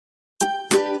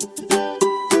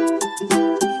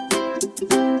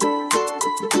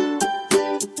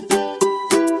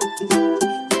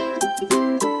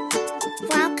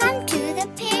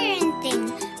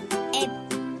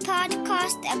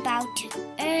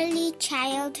early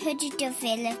childhood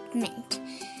development.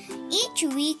 Each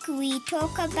week we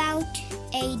talk about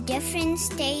a different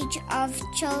stage of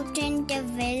children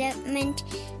development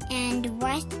and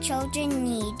what children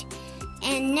need.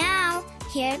 And now,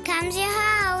 here comes your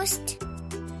host.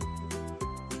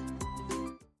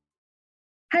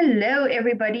 Hello,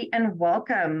 everybody, and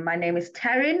welcome. My name is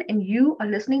Taryn, and you are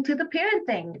listening to The Parent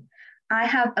Thing. I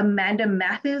have Amanda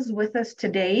Mathis with us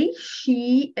today.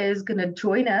 She is going to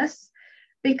join us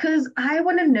because I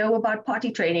want to know about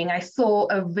potty training. I saw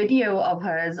a video of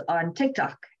hers on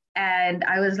TikTok, and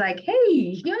I was like, hey,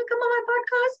 you want to come on my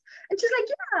podcast? And she's like,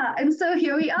 yeah. And so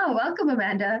here we are. Welcome,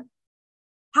 Amanda.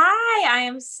 Hi, I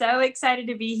am so excited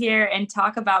to be here and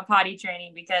talk about potty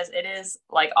training because it is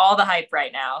like all the hype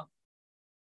right now.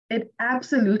 It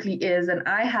absolutely is. And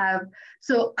I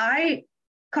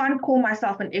can't call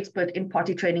myself an expert in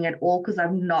potty training at all because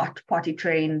I'm not potty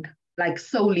trained, like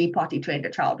solely potty trained a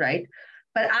child, right?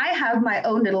 But I have my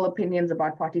own little opinions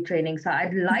about potty training. So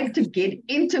I'd like to get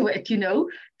into it,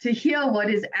 to hear what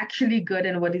is actually good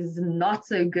and what is not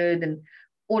so good and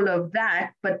all of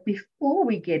that. But before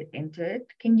we get into it,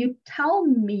 can you tell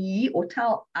me or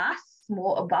tell us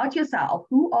more about yourself?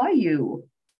 Who are you?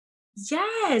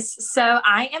 Yes. So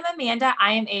I am Amanda.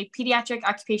 I am a pediatric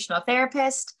occupational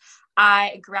therapist.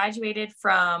 I graduated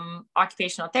from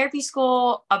occupational therapy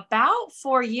school about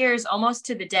 4 years, almost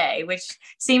to the day, which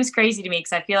seems crazy to me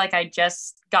because I feel like I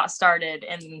just got started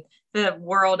in the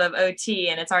world of OT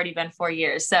and it's already been 4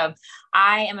 years. So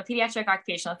I am a pediatric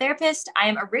occupational therapist. I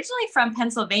am originally from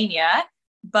Pennsylvania,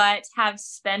 but have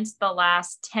spent the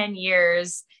last 10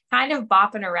 years kind of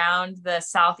bopping around the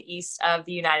southeast of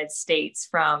the United States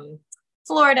from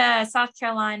Florida, South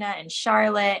Carolina, and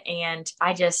Charlotte. And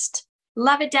I just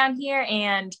love it down here.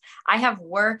 And I have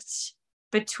worked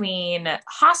between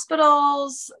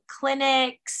hospitals,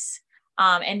 clinics,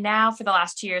 and now for the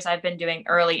last 2 years, I've been doing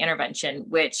early intervention,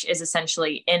 which is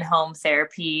essentially in-home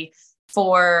therapy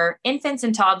for infants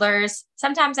and toddlers.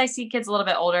 Sometimes I see kids a little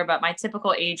bit older, but my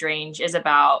typical age range is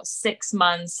about 6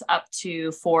 months up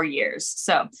to 4 years.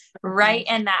 So right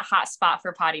in that hot spot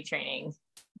for potty training.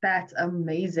 That's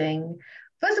amazing.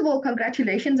 First of all,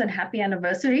 congratulations and happy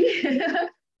anniversary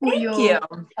for Thank your you.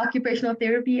 occupational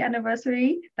therapy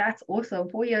anniversary. That's awesome.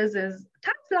 4 years is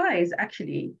time flies,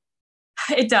 actually.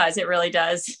 It does. It really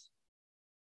does.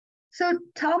 So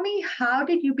tell me, how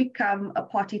did you become a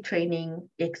potty training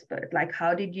expert? Like,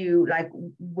 how did you,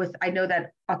 I know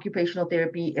that occupational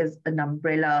therapy is an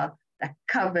umbrella that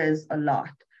covers a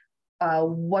lot.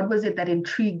 What was it that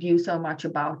intrigued you so much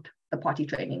about the potty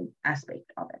training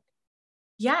aspect of it?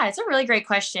 Yeah, it's a really great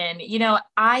question.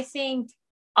 I think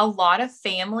a lot of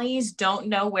families don't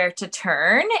know where to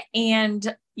turn.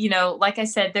 And, like I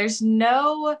said, there's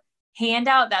no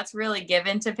handout that's really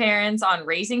given to parents on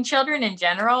raising children in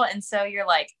general. And so you're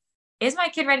like, is my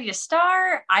kid ready to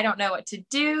start? I don't know what to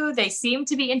do. They seem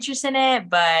to be interested in it,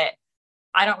 but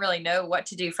I don't really know what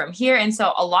to do from here. And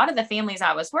so a lot of the families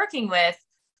I was working with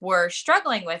were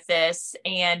struggling with this,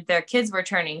 and their kids were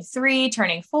turning 3,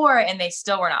 turning 4, and they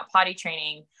still were not potty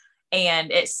training.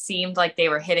 And it seemed like they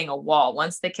were hitting a wall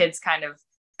once the kids kind of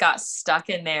got stuck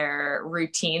in their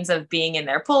routines of being in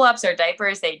their pull-ups or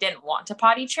diapers. They didn't want to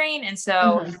potty train. And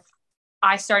so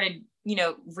I started,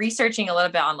 researching a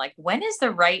little bit on like, when is the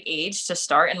right age to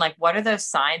start? And like, what are those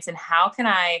signs and how can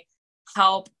I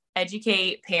help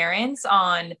educate parents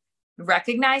on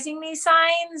recognizing these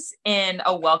signs in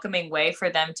a welcoming way for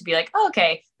them to be like, oh,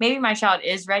 okay, maybe my child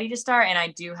is ready to start. And I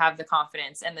do have the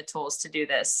confidence and the tools to do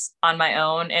this on my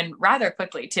own and rather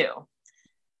quickly too.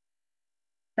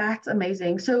 That's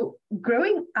amazing. So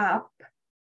growing up,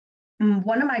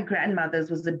 one of my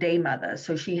grandmothers was a day mother.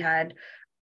 So she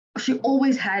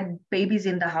always had babies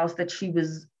in the house that she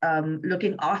was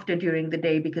looking after during the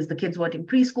day because the kids weren't in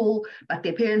preschool, but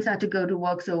their parents had to go to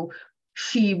work. So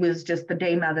she was just the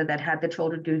day mother that had the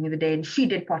children during the day, and she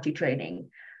did potty training.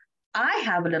 I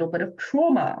have a little bit of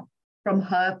trauma from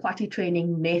her potty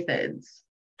training methods.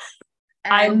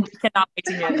 And I cannot wait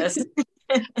to hear this.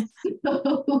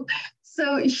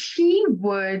 So she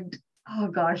would, oh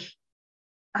gosh,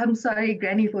 I'm sorry,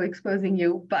 Granny, for exposing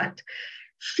you, but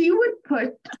she would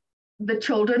put the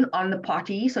children on the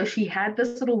potty. So she had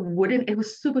this little wooden, it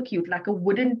was super cute, like a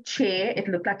wooden chair. It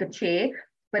looked like a chair,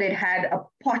 but it had a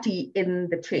potty in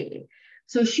the chair.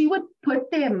 So she would put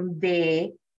them there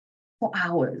for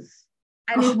hours.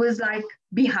 And it was like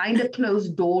behind a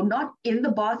closed door, not in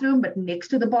the bathroom, but next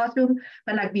to the bathroom,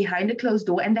 but like behind a closed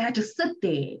door. And they had to sit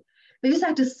there. They just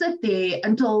had to sit there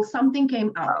until something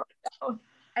came out.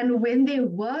 And when there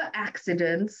were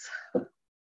accidents,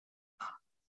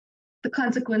 the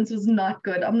consequence was not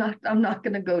good. I'm not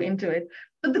going to go into it,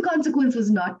 but the consequence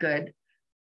was not good.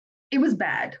 It was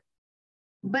bad.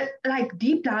 But like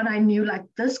deep down, I knew like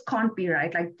this can't be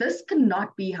right. Like this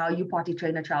cannot be how you potty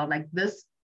train a child. Like this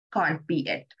can't be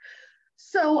it.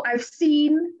 So I've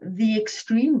seen the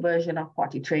extreme version of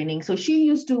potty training. So she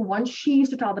used to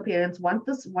tell the parents, once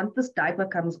this diaper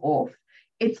comes off,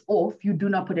 it's off. You do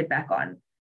not put it back on.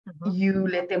 You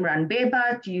let them run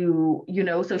barebutt.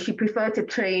 So she preferred to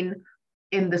train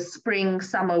in the spring,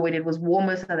 summer when it was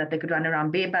warmer so that they could run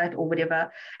around barebutt or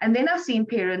whatever. And then I've seen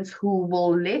parents who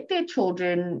will let their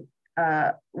children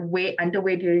wear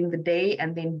underwear during the day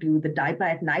and then do the diaper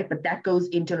at night. But that goes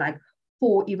into like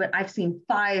 4, even I've seen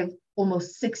 5,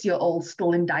 almost 6-year-olds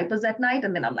still in diapers at night.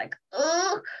 And then I'm like,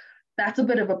 ugh, that's a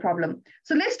bit of a problem.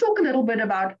 So let's talk a little bit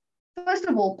about, first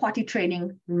of all, potty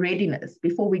training readiness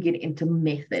before we get into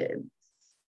methods.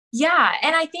 Yeah.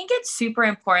 And I think it's super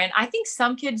important. I think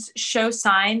some kids show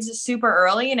signs super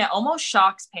early and it almost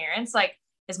shocks parents. Like,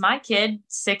 is my kid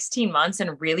 16 months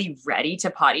and really ready to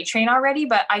potty train already?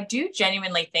 But I do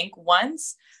genuinely think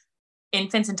once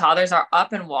infants and toddlers are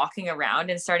up and walking around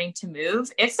and starting to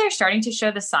move, if they're starting to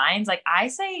show the signs, like I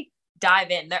say,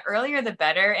 dive in. The earlier, the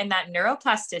better. And that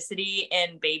neuroplasticity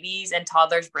in babies and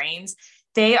toddlers' brains,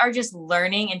 they are just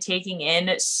learning and taking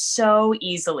in so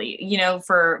easily.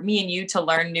 For me and you to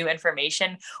learn new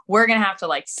information, we're going to have to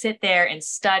like sit there and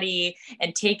study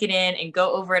and take it in and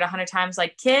go over it 100 times.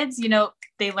 Like kids,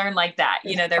 they learn like that.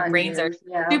 Their brains are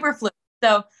super fluid.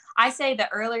 So I say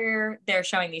the earlier they're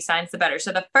showing these signs, the better.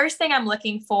 So the first thing I'm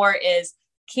looking for is,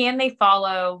 can they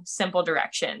follow simple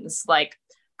directions? Like,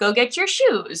 go get your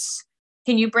shoes.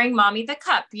 Can you bring mommy the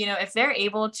cup? If they're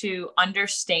able to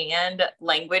understand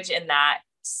language in that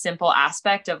simple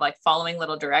aspect of like following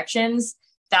little directions,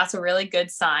 that's a really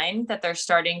good sign that they're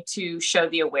starting to show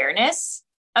the awareness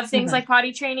of things like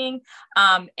potty training.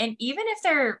 And even if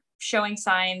they're showing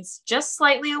signs just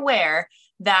slightly aware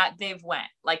that they've went,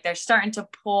 like they're starting to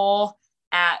pull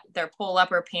at their pull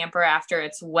up or pamper after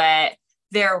it's wet,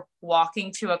 they're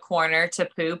walking to a corner to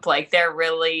poop, like they're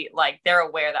really like, they're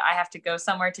aware that I have to go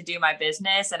somewhere to do my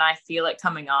business and I feel it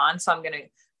coming on. So I'm going to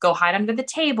go hide under the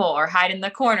table or hide in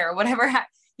the corner or whatever,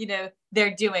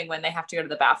 they're doing when they have to go to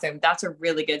the bathroom. That's a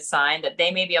really good sign that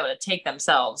they may be able to take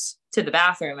themselves to the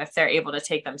bathroom if they're able to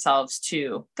take themselves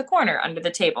to the corner under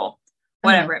the table,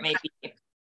 whatever it may be.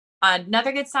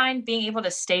 Another good sign, being able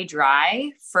to stay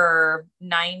dry for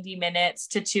 90 minutes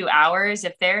to 2 hours.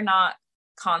 If they're not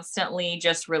constantly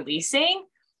just releasing,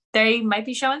 they might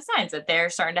be showing signs that they're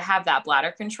starting to have that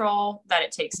bladder control that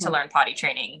it takes to learn potty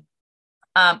training.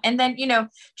 And then,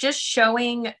 just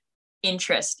showing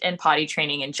interest in potty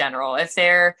training in general. If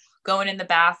they're going in the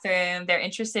bathroom, they're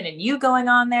interested in you going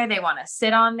on there, they want to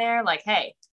sit on there, like,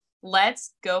 hey,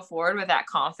 let's go forward with that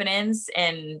confidence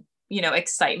and,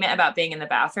 excitement about being in the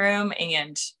bathroom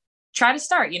and try to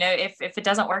start. If it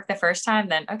doesn't work the first time,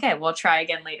 then okay, we'll try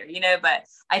again later, but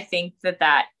I think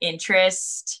that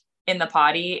interest in the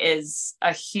potty is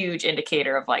a huge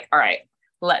indicator of like, all right,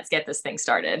 let's get this thing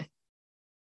started.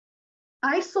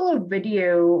 I saw a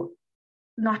video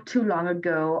not too long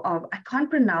ago of, I can't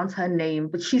pronounce her name,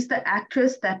 but she's the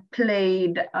actress that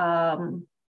played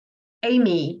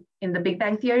Amy in The Big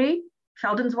Bang Theory,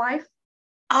 Sheldon's wife.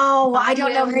 Oh, I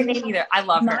don't know her name either. I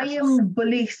love her.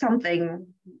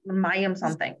 Mayim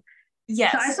something.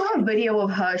 Yes. So I saw a video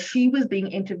of her. She was being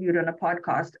interviewed on a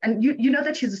podcast. And you know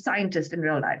that she's a scientist in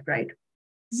real life, right?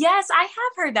 Yes, I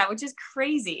have heard that, which is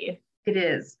crazy. It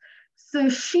is. So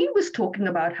she was talking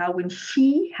about how when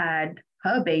she had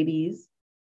her babies,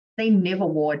 they never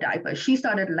wore a diaper. She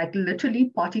started like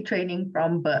literally potty training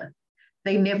from birth.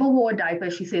 They never wore a diaper.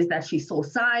 She says that she saw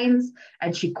signs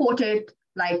and she caught it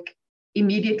like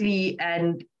immediately.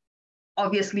 And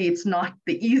obviously it's not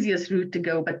the easiest route to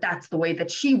go, but that's the way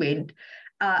that she went.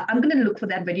 I'm going to look for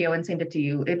that video and send it to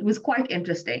you. It was quite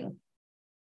interesting.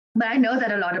 But I know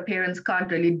that a lot of parents can't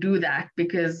really do that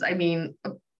because, I mean,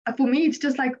 for me, it's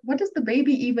just like, what does the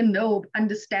baby even know,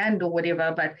 understand or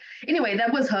whatever? But anyway,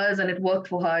 that was hers and it worked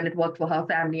for her and it worked for her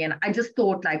family. And I just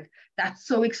thought like, that's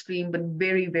so extreme, but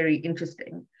very, very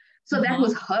interesting. So that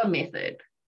was her method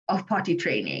of potty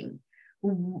training.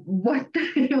 What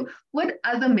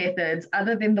other methods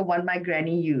other than the one my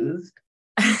granny used,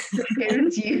 the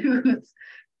parents use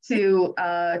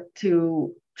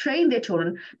to train their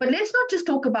children? But let's not just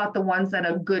talk about the ones that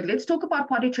are good. Let's talk about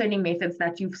potty training methods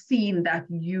that you've seen that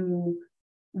you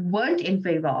weren't in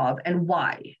favor of and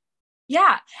why.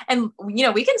 Yeah. And,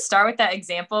 we can start with that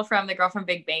example from the girl from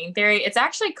Big Bang Theory. It's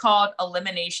actually called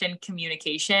elimination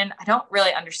communication. I don't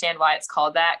really understand why it's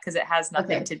called that because it has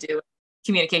nothing to do with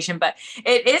communication, but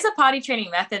it is a potty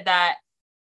training method that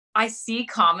I see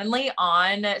commonly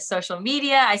on social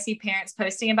media. I see parents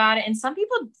posting about it, and some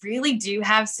people really do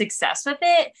have success with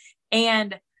it.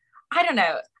 And I don't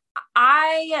know,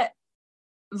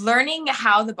 learning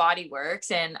how the body works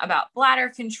and about bladder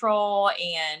control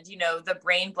and, the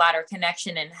brain bladder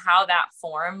connection and how that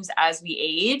forms as we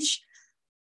age.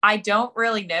 I don't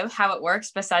really know how it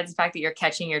works besides the fact that you're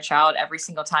catching your child every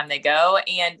single time they go.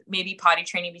 And maybe potty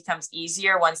training becomes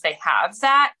easier once they have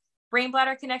that brain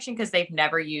bladder connection because they've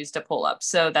never used a pull-up.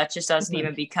 So that just doesn't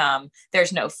even become,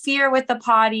 there's no fear with the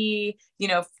potty.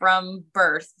 From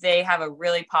birth, they have a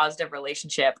really positive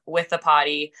relationship with the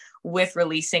potty, with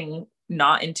releasing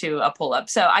not into a pull-up.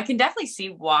 So I can definitely see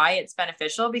why it's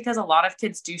beneficial, because a lot of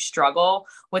kids do struggle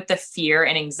with the fear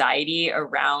and anxiety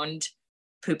around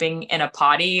pooping in a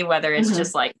potty, whether it's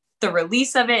just like the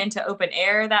release of it into open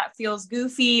air that feels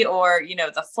goofy, or,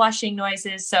 the flushing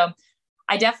noises. So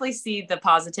I definitely see the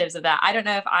positives of that. I don't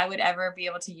know if I would ever be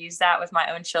able to use that with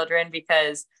my own children,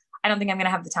 because I don't think I'm going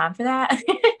to have the time for that.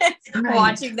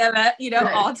 Watching them at,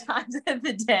 all times of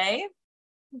the day.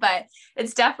 But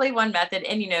it's definitely one method.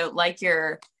 And, like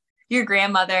your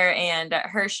grandmother and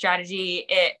her strategy,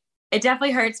 it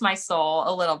definitely hurts my soul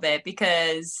a little bit,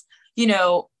 because,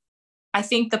 I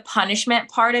think the punishment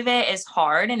part of it is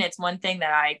hard. And it's one thing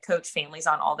that I coach families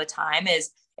on all the time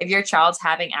is, if your child's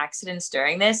having accidents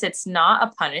during this, it's not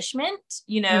a punishment,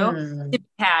 to be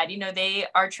had. They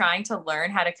are trying to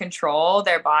learn how to control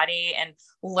their body and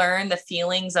learn the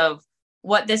feelings of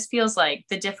what this feels like,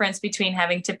 the difference between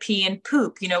having to pee and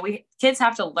poop. Kids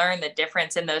have to learn the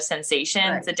difference in those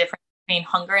sensations, the difference between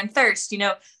hunger and thirst.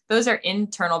 Those are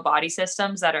internal body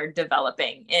systems that are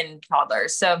developing in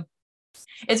toddlers. So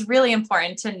it's really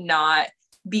important to not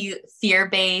be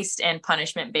fear-based and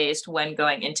punishment-based when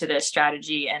going into this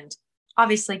strategy. And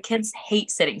obviously kids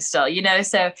hate sitting still,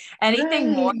 so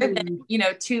anything more than,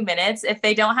 2 minutes, if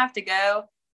they don't have to go,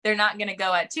 they're not going to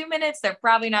go at 2 minutes. They're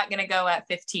probably not going to go at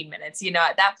 15 minutes.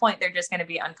 At that point, they're just going to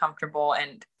be uncomfortable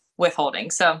and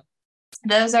withholding. So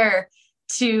those are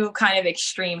two kind of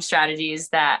extreme strategies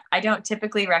that I don't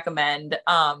typically recommend.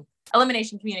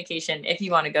 Elimination communication, if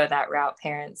you want to go that route,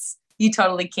 parents, you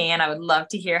totally can. I would love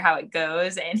to hear how it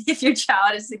goes. And if your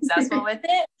child is successful with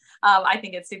it, I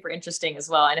think it's super interesting as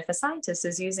well. And if a scientist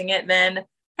is using it, then,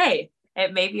 hey,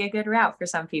 it may be a good route for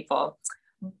some people.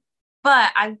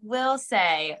 But I will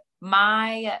say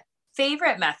my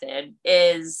favorite method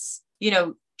is,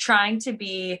 trying to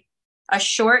be a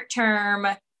short-term,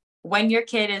 when your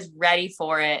kid is ready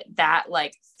for it, that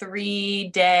like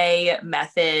 3-day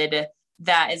method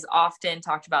that is often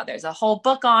talked about. There's a whole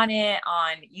book on it,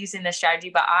 on using this strategy,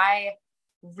 but I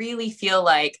really feel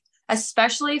like,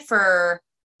 especially for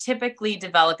typically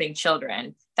developing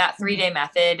children, that 3-day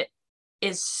method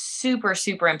is super,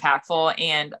 super impactful.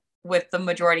 And with the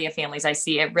majority of families I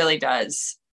see, it really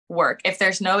does work. If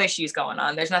there's no issues going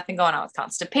on, there's nothing going on with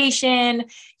constipation,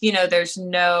 there's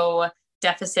no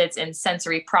deficits in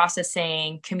sensory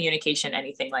processing, communication,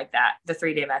 anything like that. The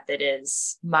 3-day method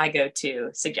is my go-to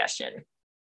suggestion.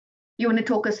 You want to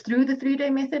talk us through the 3-day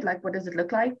method? Like, what does it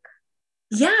look like?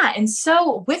 Yeah. And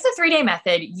so with the 3-day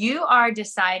method, you are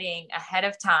deciding ahead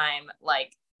of time,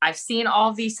 like, I've seen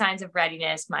all these signs of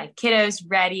readiness. My kiddo's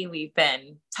ready. We've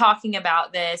been talking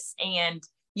about this, and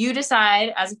you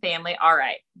decide as a family, all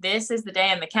right, this is the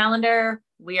day on the calendar.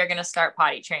 We are going to start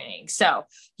potty training. So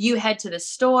you head to the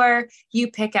store,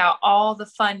 you pick out all the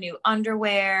fun new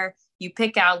underwear, you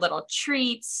pick out little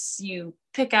treats, you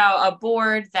pick out a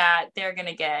board that they're going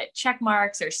to get check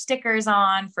marks or stickers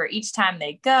on for each time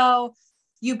they go.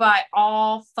 You buy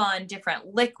all fun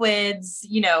different liquids.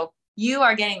 You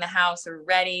are getting the house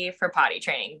ready for potty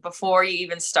training before you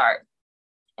even start.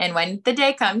 And when the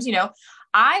day comes,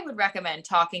 I would recommend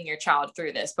talking your child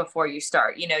through this before you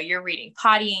start. You're reading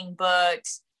pottying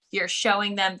books, you're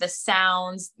showing them the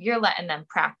sounds, you're letting them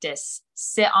practice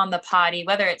sit on the potty,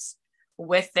 whether it's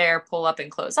with their pull up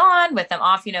and clothes on, with them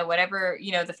off, whatever,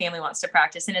 the family wants to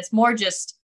practice. And it's more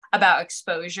just about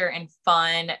exposure and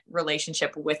fun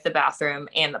relationship with the bathroom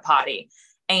and the potty.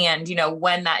 And,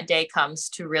 when that day comes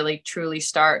to really truly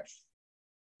start,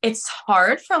 it's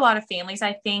hard for a lot of families,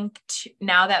 I think,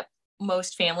 now that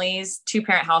most families,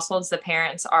 2-parent households, the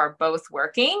parents are both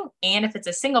working. And if it's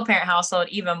a single parent household,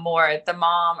 even more, the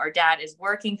mom or dad is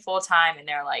working full time and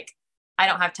they're like, I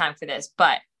don't have time for this.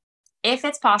 But if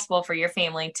it's possible for your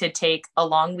family to take a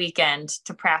long weekend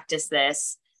to practice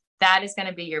this, that is going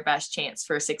to be your best chance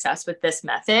for success with this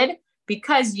method,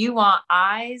 because you want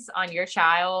eyes on your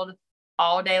child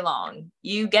all day long.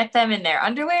 You get them in their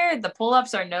underwear, the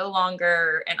pull-ups are no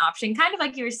longer an option. Kind of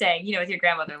like you were saying, with your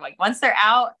grandmother, like once they're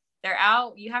out, they're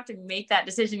out. You have to make that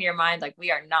decision in your mind. Like,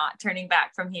 we are not turning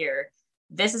back from here.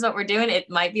 This is what we're doing. It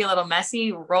might be a little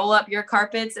messy. Roll up your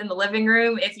carpets in the living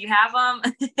room if you have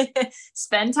them.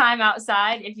 Spend time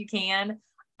outside if you can.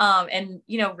 And,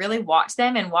 you know, really watch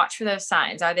them and watch for those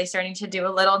signs. Are they starting to do a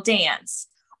little dance?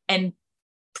 And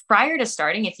prior to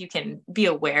starting, if you can be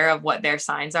aware of what their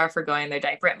signs are for going in their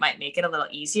diaper, it might make it a little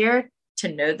easier to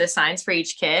know the signs for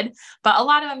each kid. But a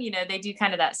lot of them, you know, they do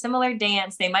kind of that similar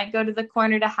dance. They might go to the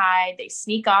corner to hide. They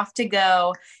sneak off to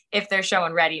go if they're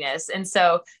showing readiness. And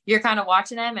so you're kind of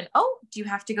watching them and, oh, do you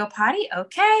have to go potty?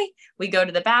 Okay. We go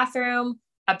to the bathroom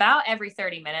about every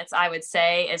 30 minutes, I would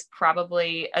say, is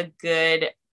probably a good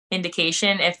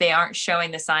indication. If they aren't showing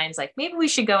the signs, like maybe we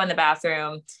should go in the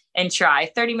bathroom and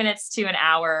try 30 minutes to an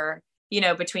hour, you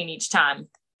know, between each time.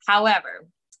 However,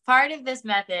 part of this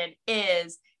method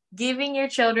is giving your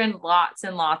children lots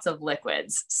and lots of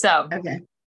liquids. So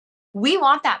we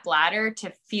want that bladder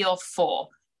to feel full.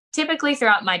 Typically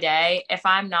throughout my day, if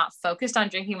I'm not focused on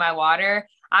drinking my water,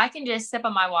 I can just sip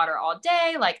on my water all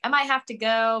day. Like, I might have to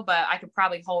go, but I could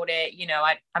probably hold it. You know,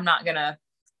 I'm not going to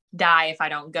die if I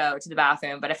don't go to the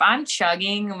bathroom. But if I'm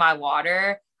chugging my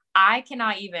water, I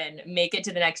cannot even make it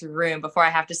to the next room before I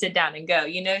have to sit down and go,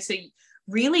 you know? So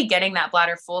really getting that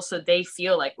bladder full so they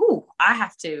feel like, ooh, I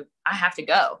have to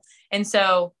go. And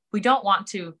so we don't want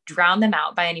to drown them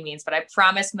out by any means, but I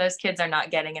promise most kids are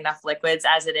not getting enough liquids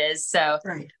as it is. So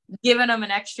giving them an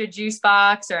extra juice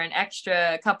box or an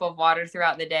extra cup of water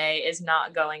throughout the day is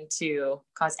not going to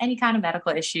cause any kind of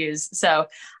medical issues. So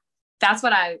that's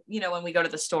what when we go to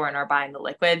the store and are buying the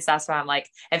liquids, that's why I'm like,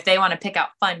 if they want to pick out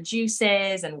fun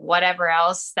juices and whatever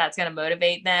else that's going to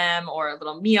motivate them, or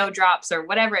little Mio drops or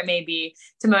whatever it may be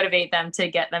to motivate them to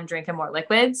get them drinking more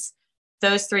liquids,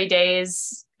 those 3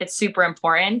 days, it's super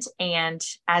important. And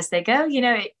as they go, you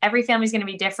know, every family's going to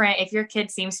be different. If your kid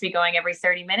seems to be going every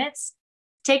 30 minutes,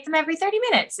 take them every 30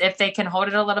 minutes. If they can hold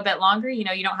it a little bit longer, you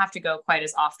know, you don't have to go quite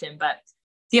as often. But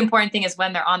the important thing is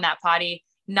when they're on that potty,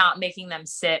 not making them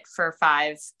sit for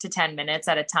 5 to 10 minutes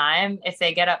at a time. If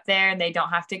they get up there and they don't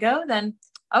have to go, then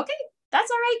okay, that's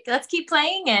all right. Let's keep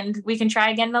playing and we can try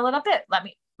again in a little bit.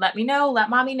 Let me know, let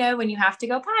mommy know when you have to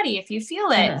go potty. If you feel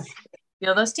it,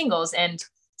 feel those tingles, and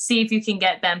see if you can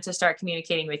get them to start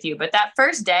communicating with you. But that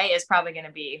first day is probably going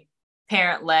to be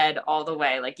parent led all the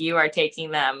way. Like, you are taking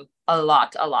them a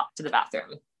lot to the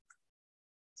bathroom.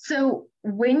 So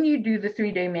when you do the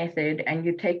 3-day method and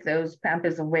you take those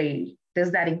Pampers away,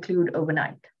 does that include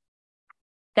overnight?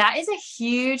 That is a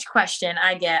huge question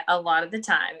I get a lot of the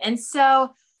time. And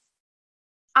so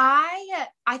I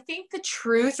think the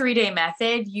true 3-day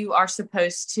method, you are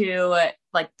supposed to,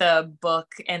 like the book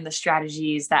and the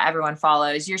strategies that everyone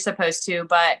follows, you're supposed to,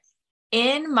 but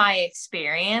in my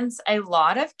experience, a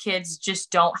lot of kids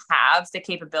just don't have the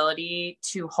capability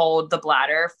to hold the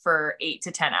bladder for 8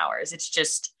 to 10 hours. It's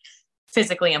just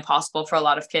physically impossible for a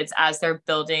lot of kids as they're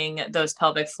building those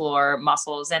pelvic floor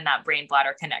muscles and that brain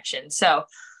bladder connection. So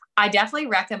I definitely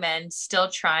recommend still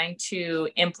trying to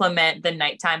implement the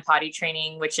nighttime potty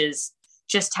training, which is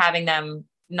just having them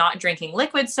not drinking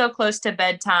liquids so close to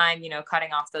bedtime, you know,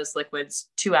 cutting off those liquids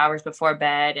 2 hours before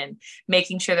bed and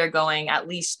making sure they're going at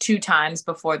least 2 times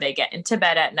before they get into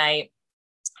bed at night.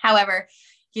 However,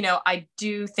 you know, I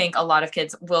do think a lot of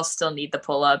kids will still need the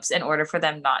pull-ups in order for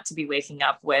them not to be waking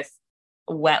up with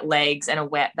wet legs and a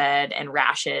wet bed and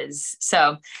rashes.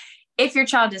 So if your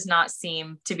child does not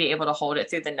seem to be able to hold it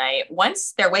through the night,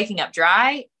 once they're waking up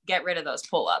dry, get rid of those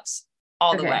pull-ups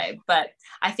all the way. But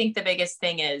I think the biggest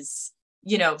thing is,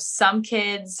 you know, some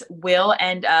kids will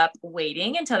end up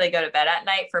waiting until they go to bed at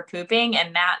night for pooping.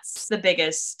 And that's the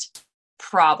biggest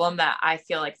problem that I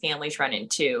feel like families run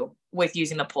into with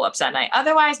using the pull-ups at night.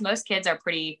 Otherwise, most kids are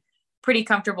pretty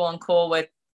comfortable and cool with,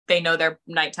 they know their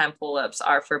nighttime pull-ups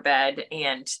are for bed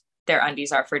and their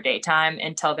undies are for daytime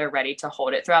until they're ready to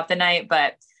hold it throughout the night.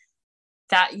 But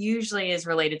that usually is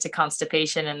related to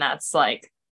constipation. And that's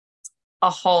like a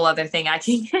whole other thing I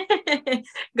can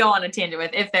go on a tangent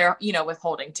with if they're, you know,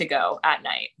 withholding to go at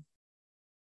night.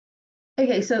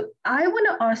 Okay, so I want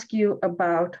to ask you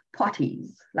about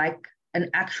potties, like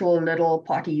an actual little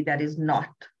potty that is not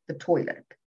the toilet.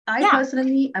 I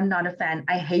personally am not a fan.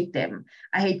 I hate them.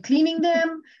 I hate cleaning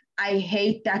them. I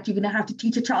hate that you're going to have to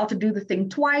teach a child to do the thing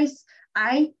twice.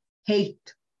 I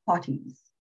hate potties.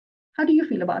 How do you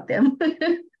feel about them?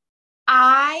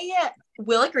 I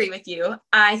will agree with you.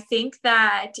 I think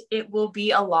that it will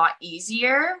be a lot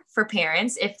easier for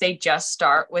parents if they just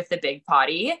start with the big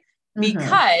potty,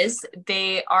 because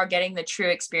they are getting the true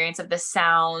experience of the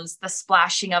sounds, the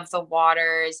splashing of the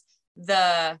waters,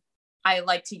 I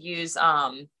like to use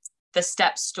the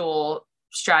step stool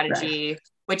strategy,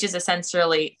 which is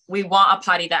essentially we want a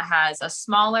potty that has a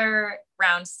smaller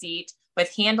round seat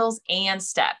with handles and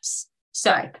steps.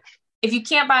 So if you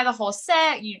can't buy the whole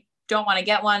set, you don't want to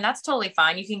get one, that's totally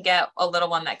fine. You can get a little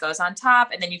one that goes on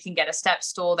top, and then you can get a step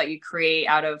stool that you create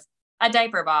out of a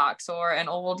diaper box or an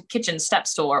old kitchen step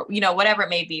stool, or, whatever it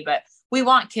may be. But we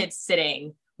want kids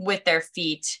sitting with their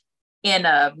feet in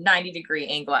a 90-degree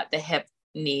angle at the hip,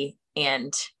 knee,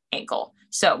 and ankle.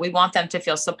 So we want them to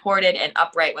feel supported and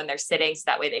upright when they're sitting, so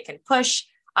that way they can push.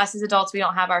 Us as adults, we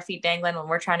don't have our feet dangling when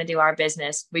we're trying to do our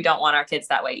business. We don't want our kids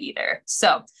that way either.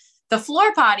 So the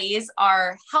floor potties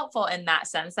are helpful in that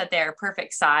sense, that they're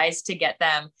perfect size to get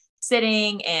them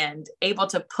sitting and able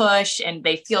to push, and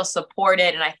they feel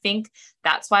supported. And I think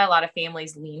that's why a lot of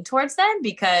families lean towards them,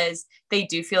 because they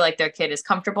do feel like their kid is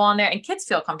comfortable on there, and kids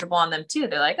feel comfortable on them too.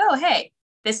 They're like, oh, hey,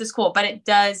 this is cool. But it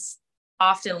does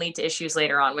often lead to issues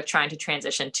later on with trying to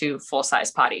transition to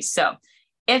full-size potties. So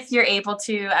if you're able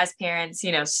to, as parents,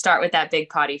 start with that big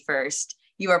potty first,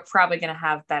 you are probably going to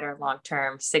have better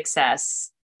long-term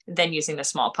success than using the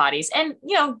small potties. And,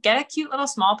 get a cute little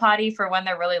small potty for when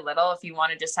they're really little, if you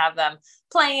want to just have them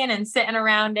playing and sitting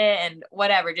around it and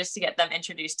whatever, just to get them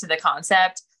introduced to the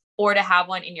concept, or to have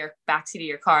one in your backseat of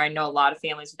your car. I know a lot of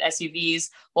families with SUVs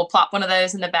will plop one of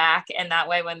those in the back. And that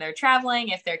way, when they're traveling,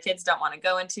 if their kids don't want to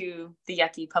go into the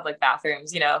yucky public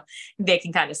bathrooms, they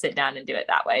can kind of sit down and do it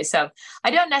that way. So I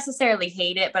don't necessarily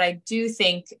hate it, but I do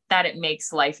think that it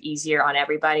makes life easier on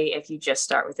everybody if you just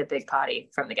start with a big potty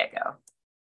from the get-go.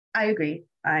 I agree.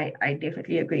 I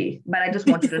definitely agree. But I just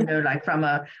wanted to know, like, from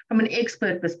an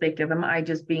expert perspective, am I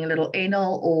just being a little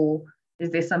anal, or is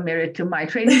there some merit to my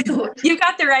training thought? You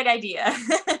got the right idea.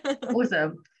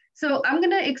 Awesome. So I'm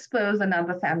going to expose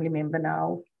another family member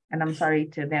now, and I'm sorry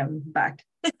to them, but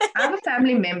I have a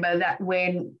family member that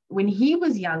when he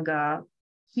was younger,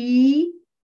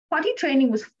 potty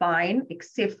training was fine,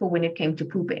 except for when it came to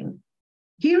pooping.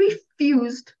 He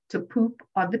refused to poop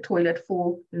on the toilet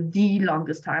for the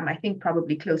longest time, I think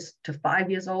probably close to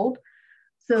 5 years old.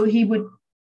 So he would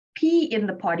pee in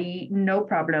the potty, no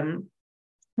problem.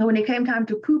 But when it came time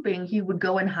to pooping, he would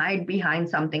go and hide behind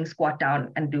something, squat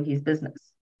down, and do his business.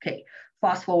 Okay,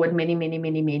 fast forward many, many,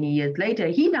 many, many years later,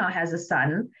 he now has a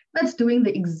son that's doing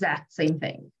the exact same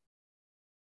thing.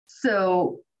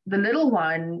 So the little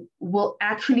one will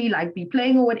actually like be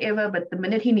playing or whatever, but the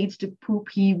minute he needs to poop,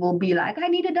 he will be like, I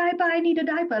need a diaper, I need a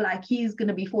diaper. Like, he's going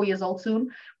to be 4 years old soon.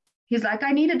 He's like,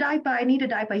 I need a diaper, I need a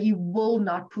diaper. He will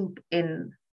not poop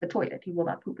in the toilet. He will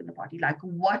not poop in the potty. Like,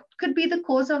 what could be the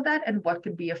cause of that, and what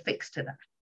could be a fix to that?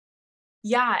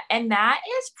 Yeah. And that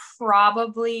is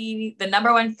probably the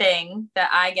number one thing that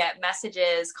I get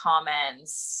messages,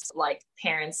 comments, like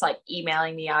parents like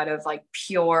emailing me out of like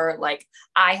pure, like,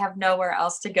 I have nowhere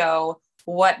else to go.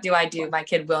 What do I do? My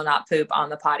kid will not poop on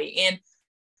the potty. And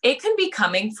it can be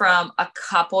coming from a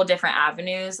couple different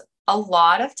avenues. A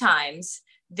lot of times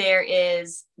there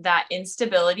is that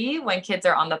instability when kids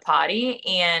are on the potty,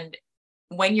 and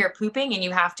when you're pooping and you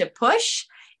have to push,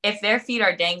 if their feet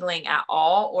are dangling at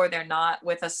all, or they're not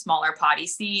with a smaller potty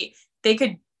seat, they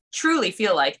could truly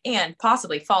feel like, and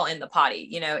possibly fall in the potty,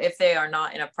 if they are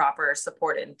not in a proper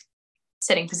supported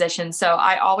sitting position. So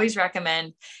I always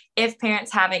recommend, if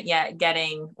parents haven't yet,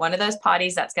 getting one of those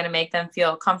potties that's going to make them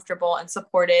feel comfortable and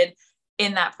supported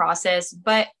in that process.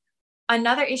 But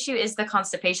another issue is the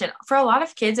constipation. For a lot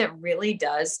of kids, it really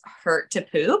does hurt to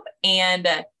poop. And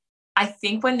I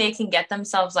think when they can get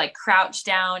themselves like crouched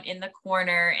down in the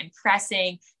corner and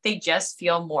pressing, they just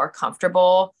feel more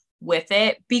comfortable with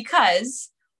it, because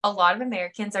a lot of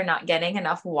Americans are not getting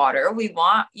enough water. We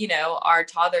want, our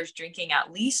toddlers drinking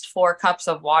at least 4 cups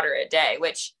of water a day,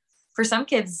 which for some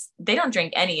kids, they don't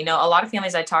drink any. A lot of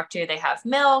families I talk to, they have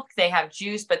milk, they have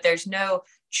juice, but there's no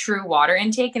true water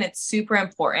intake. And it's super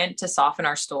important to soften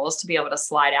our stools to be able to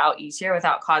slide out easier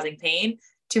without causing pain,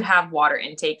 to have water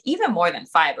intake, even more than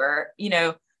fiber.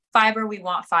 Fiber, we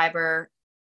want fiber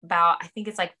about, I think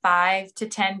it's like 5 to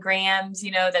 10 grams,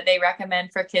 that they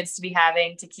recommend for kids to be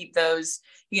having to keep those,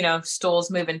 stools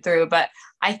moving through. But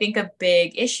I think a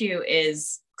big issue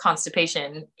is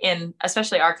constipation in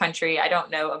especially our country. I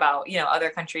don't know about, other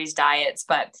countries' diets,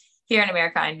 but here in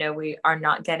America, I know we are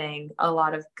not getting a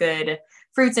lot of good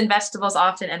fruits and vegetables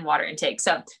often, and water intake.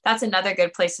 So that's another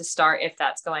good place to start if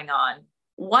that's going on.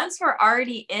 Once we're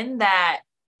already in that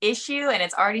issue and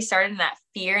it's already started and that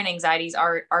fear and anxieties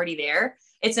are already there,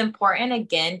 it's important,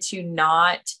 again, to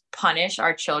not punish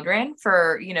our children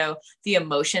for, the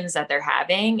emotions that they're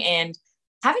having, and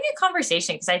having a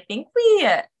conversation. Because I think we,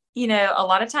 a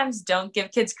lot of times don't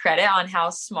give kids credit on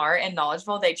how smart and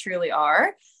knowledgeable they truly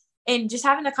are. And just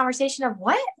having a conversation of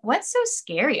what's so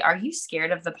scary? Are you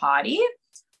scared of the potty?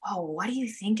 oh, what do you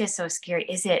think is so scary?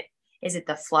 Is it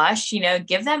the flush?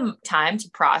 Give them time to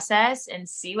process and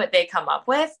see what they come up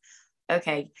with.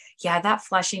 Okay. Yeah, that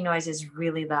flushing noise is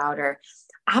really loud. Or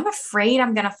I'm afraid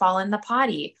I'm going to fall in the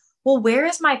potty. Well, where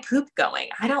is my poop going?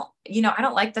 I don't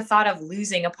like the thought of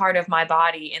losing a part of my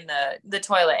body in the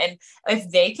toilet. And if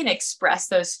they can express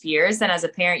those fears, then as a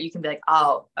parent, you can be like,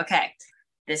 oh, okay,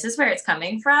 this is where it's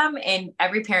coming from. And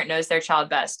every parent knows their child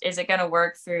best. Is it going to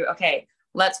work through, okay,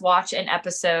 let's watch an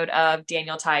episode of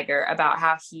Daniel Tiger about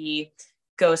how he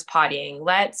goes pottying.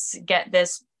 Let's get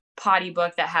this potty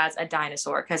book that has a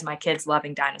dinosaur, because my kid's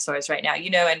loving dinosaurs right now,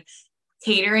 and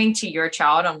catering to your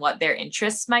child on what their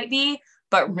interests might be,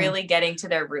 but really getting to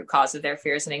their root cause of their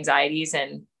fears and anxieties,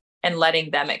 and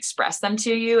letting them express them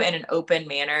to you in an open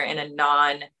manner, in a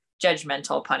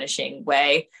non-judgmental, punishing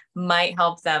way, might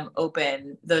help them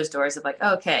open those doors of like,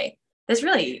 okay, this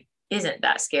really isn't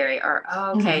that scary. Or,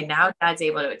 oh, okay, now dad's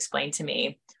able to explain to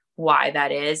me why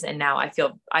that is. And now I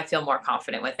feel more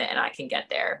confident with it, and I can get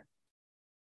there.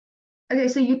 Okay,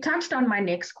 so you touched on my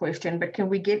next question, but can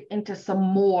we get into some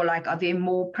more, like, are there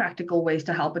more practical ways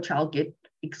to help a child get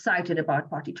excited about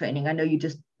potty training? I know you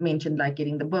just mentioned like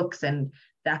getting the books and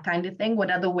that kind of thing.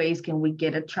 What other ways can we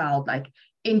get a child like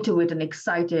into it and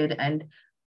excited, and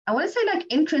I want to say like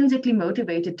intrinsically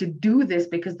motivated to do this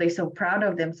because they're so proud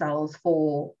of themselves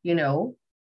for, being able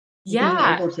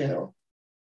to?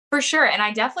 For sure. And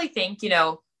I definitely think,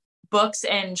 books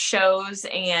and shows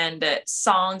and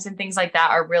songs and things like that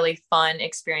are really fun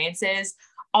experiences.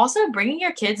 Also bringing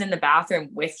your kids in the bathroom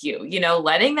with you,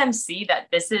 letting them see that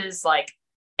this is like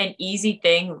an easy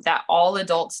thing, that all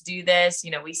adults do this.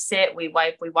 We sit, we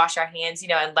wipe, we wash our hands,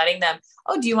 and letting them,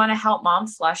 oh, do you want to help mom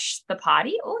flush the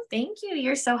potty? Oh, thank you.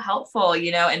 You're so helpful,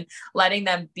 and letting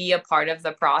them be a part of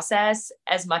the process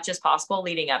as much as possible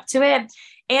leading up to it.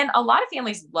 And a lot of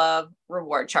families love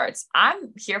reward charts.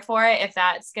 I'm here for it if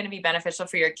that's going to be beneficial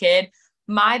for your kid.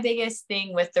 My biggest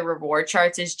thing with the reward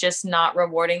charts is just not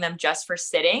rewarding them just for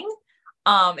sitting.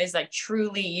 Is like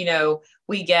truly,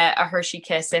 we get a Hershey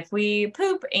Kiss if we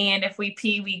poop, and if we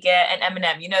pee, we get an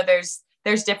M&M.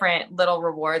 There's different little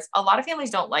rewards. A lot of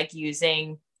families don't like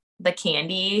using the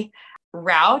candy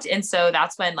route. And so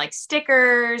that's when like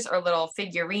stickers or little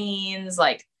figurines,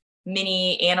 like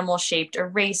mini animal shaped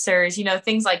erasers,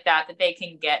 things like that they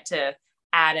can get to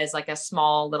add as like a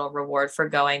small little reward for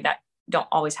going, that don't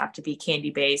always have to be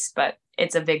candy based, but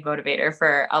it's a big motivator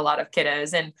for a lot of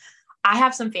kiddos. And I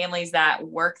have some families that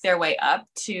work their way up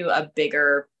to a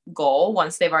bigger goal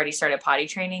once they've already started potty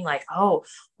training. Like, oh,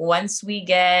 once we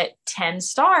get 10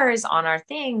 stars on our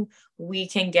thing, we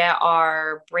can get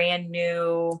our brand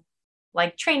new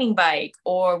like training bike,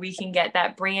 or we can get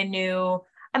that brand new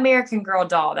American Girl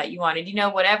doll that you wanted,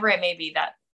 whatever it may be.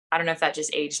 That, I don't know if that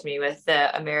just aged me with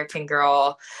the American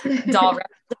Girl doll.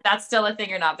 If that's still a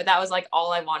thing or not, but that was like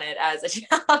all I wanted as a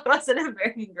child was an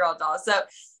American Girl doll. So,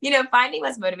 finding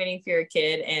what's motivating for your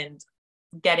kid and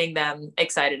getting them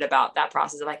excited about that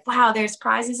process of like, wow, there's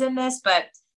prizes in this, but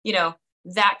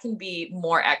that can be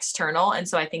more external. And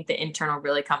so I think the internal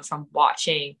really comes from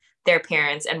watching their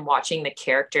parents and watching the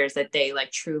characters that they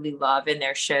like truly love in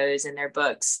their shows and their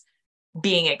books,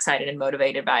 being excited and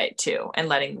motivated by it too, and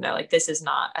letting them know like, this is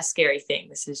not a scary thing.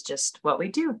 This is just what we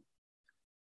do.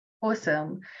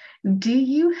 Awesome. Do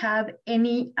you have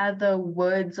any other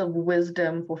words of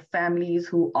wisdom for families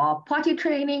who are potty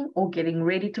training or getting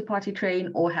ready to potty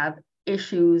train, or have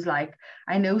issues? Like,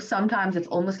 I know sometimes it's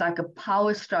almost like a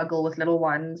power struggle with little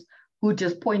ones who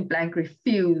just point blank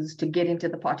refuse to get into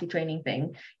the potty training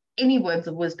thing. Any words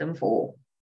of wisdom for?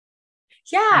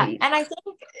 Yeah. And I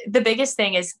think the biggest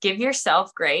thing is give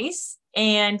yourself grace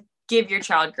and give your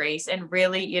child grace, and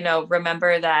really,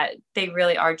 remember that they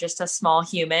really are just a small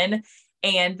human,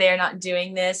 and they're not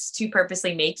doing this to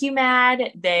purposely make you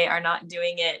mad. They are not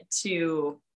doing it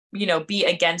to, be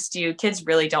against you. Kids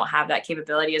really don't have that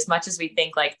capability as much as we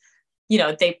think like,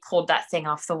 they pulled that thing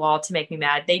off the wall to make me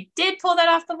mad. They did pull that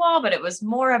off the wall, but it was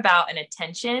more about an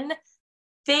attention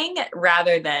thing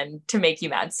rather than to make you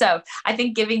mad. So I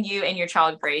think giving you and your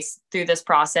child grace through this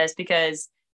process, because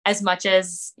as much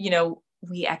as,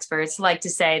 we experts like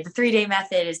to say the 3-day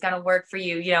method is going to work for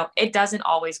you, it doesn't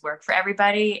always work for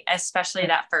everybody, especially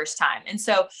that first time. And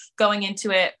so going into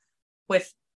it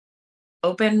with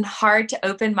open heart,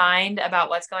 open mind about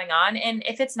what's going on. And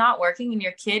if it's not working and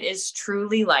your kid is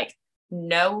truly like,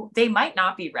 no, they might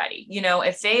not be ready.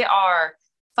 If they are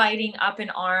fighting up in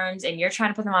arms and you're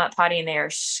trying to put them on that potty and they are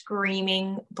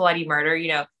screaming bloody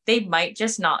murder, they might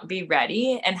just not be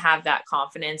ready and have that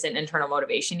confidence and internal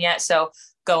motivation yet. So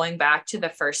going back to the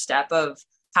first step of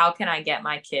how can I get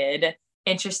my kid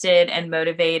interested and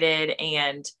motivated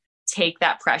and take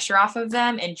that pressure off of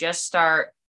them and just start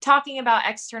talking about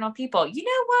external people. You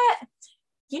know what?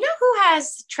 You know who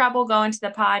has trouble going to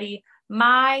the potty?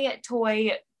 My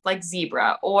toy, like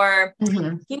Zebra. Or,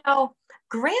 you know,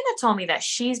 Grandma told me that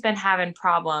she's been having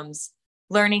problems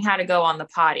learning how to go on the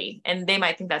potty. And they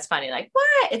might think that's funny. Like,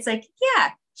 what? It's like,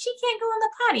 yeah, she can't go on the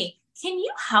potty. Can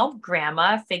you help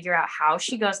Grandma figure out how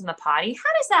she goes in the potty?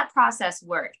 How does that process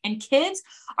work? And kids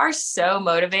are so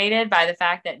motivated by the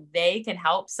fact that they can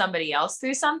help somebody else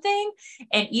through something.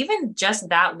 And even just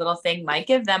that little thing might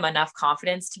give them enough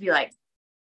confidence to be like,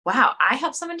 wow, I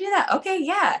helped someone do that. Okay,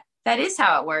 yeah, that is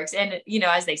how it works. And, you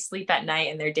know, as they sleep at night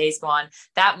and their days go on,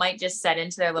 that might just set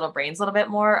into their little brains a little bit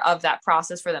more of that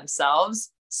process for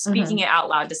themselves, speaking it out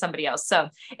loud to somebody else. So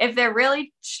if they're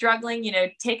really struggling, you know,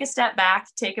 take a step back,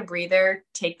 take a breather,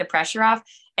 take the pressure off,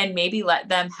 and maybe let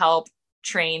them help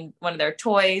train one of their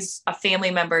toys, a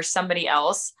family member, somebody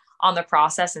else on the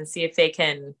process, and see if they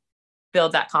can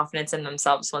build that confidence in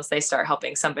themselves once they start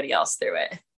helping somebody else through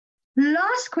it.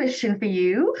 Last question for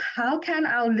you. How can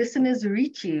our listeners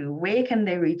reach you? Where can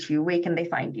they reach you? Where can they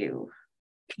find you?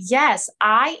 Yes,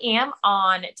 I am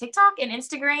on TikTok and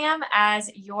Instagram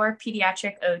as Your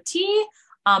Pediatric OT.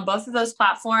 Both of those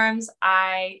platforms,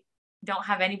 I don't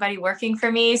have anybody working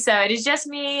for me. So it is just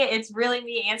me. It's really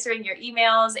me answering your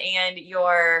emails and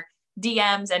your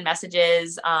DMs and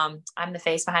messages. I'm the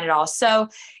face behind it all. So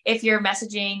if you're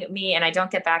messaging me and I don't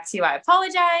get back to you, I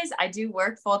apologize. I do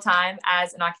work full time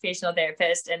as an occupational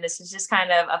therapist, and this is just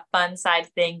kind of a fun side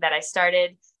thing that I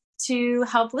started to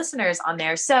help listeners on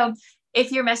there. So if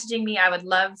you're messaging me, I would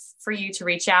love for you to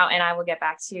reach out and I will get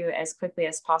back to you as quickly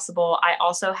as possible. I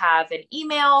also have an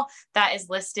email that is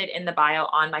listed in the bio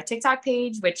on my TikTok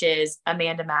page, which is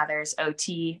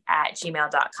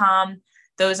amandamathursot@gmail.com.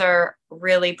 Those are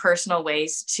really personal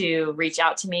ways to reach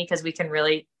out to me because we can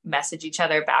really message each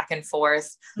other back and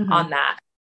forth on that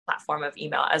platform of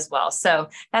email as well. So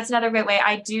that's another great way.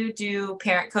 I do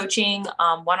parent coaching,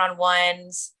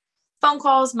 one-on-ones, phone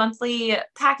calls, monthly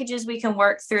packages we can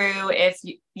work through if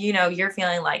you know you're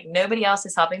feeling like nobody else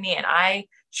is helping me and I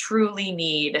truly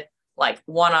need like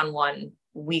one-on-one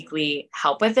weekly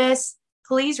help with this.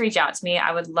 Please reach out to me.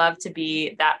 I would love to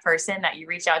be that person that you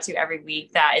reach out to every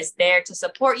week that is there to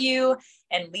support you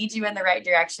and lead you in the right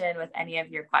direction with any of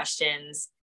your questions.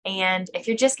 And if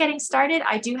you're just getting started,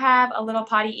 I do have a little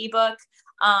potty ebook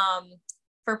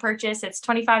for purchase. It's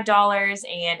 $25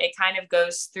 and it kind of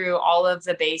goes through all of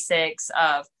the basics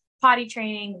of potty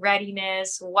training,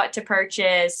 readiness, what to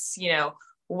purchase, you know,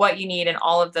 what you need and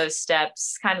all of those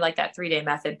steps, kind of like that 3-day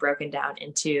method broken down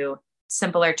into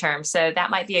simpler terms. So that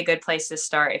might be a good place to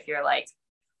start if you're like,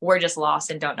 we're just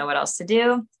lost and don't know what else to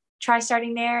do. Try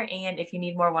starting there. And if you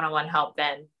need more one-on-one help,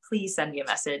 then please send me a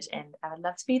message and I would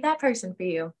love to be that person for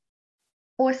you.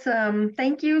 Awesome.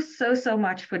 Thank you so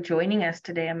much for joining us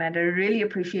today, Amanda. Really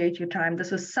appreciate your time.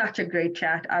 This was such a great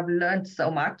chat. I've learned so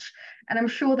much and I'm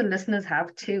sure the listeners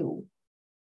have too.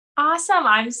 Awesome.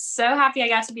 I'm so happy I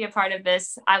got to be a part of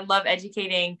this. I love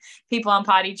educating people on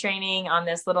potty training on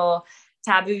this little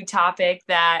taboo topic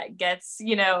that gets,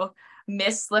 you know,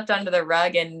 slipped under the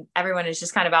rug and everyone is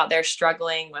just kind of out there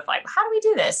struggling with like, how do we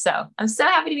do this? So I'm so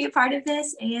happy to be a part of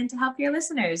this and to help your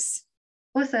listeners.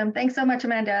 Awesome. Thanks so much,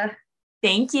 Amanda.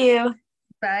 Thank you.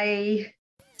 Bye.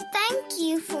 Thank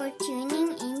you for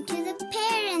tuning into the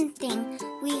parenting.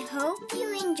 We hope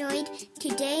you enjoyed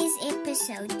today's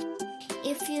episode.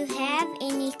 If you have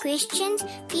any questions,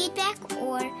 feedback,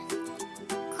 or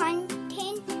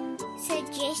content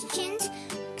suggestions,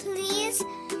 please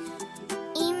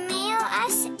email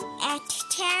us at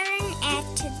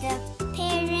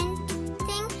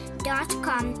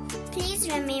Taryn@theparenting.com. Please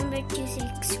remember to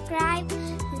subscribe,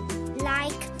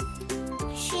 like,